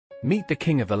Meet the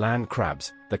king of the land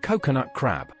crabs, the coconut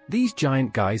crab. These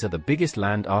giant guys are the biggest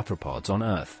land arthropods on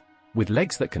Earth, with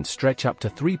legs that can stretch up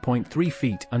to 3.3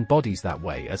 feet and bodies that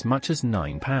weigh as much as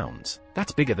 9 pounds.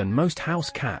 That's bigger than most house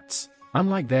cats.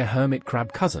 Unlike their hermit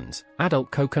crab cousins,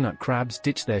 adult coconut crabs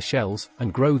ditch their shells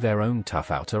and grow their own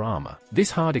tough outer armor.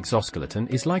 This hard exoskeleton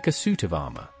is like a suit of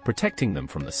armor, protecting them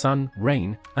from the sun,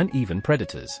 rain, and even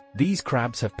predators. These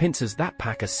crabs have pincers that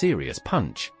pack a serious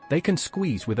punch. They can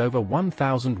squeeze with over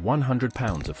 1,100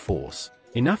 pounds of force,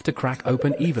 enough to crack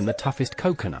open even the toughest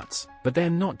coconuts. But they're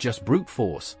not just brute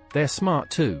force, they're smart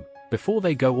too. Before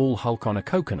they go all Hulk on a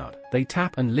coconut, they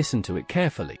tap and listen to it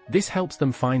carefully. This helps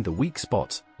them find the weak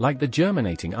spots, like the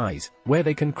germinating eyes, where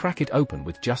they can crack it open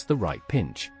with just the right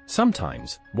pinch.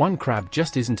 Sometimes, one crab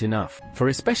just isn't enough. For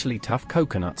especially tough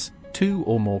coconuts, 2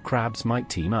 or more crabs might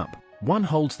team up. One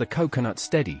holds the coconut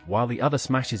steady while the other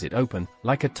smashes it open,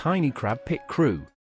 like a tiny crab pick crew.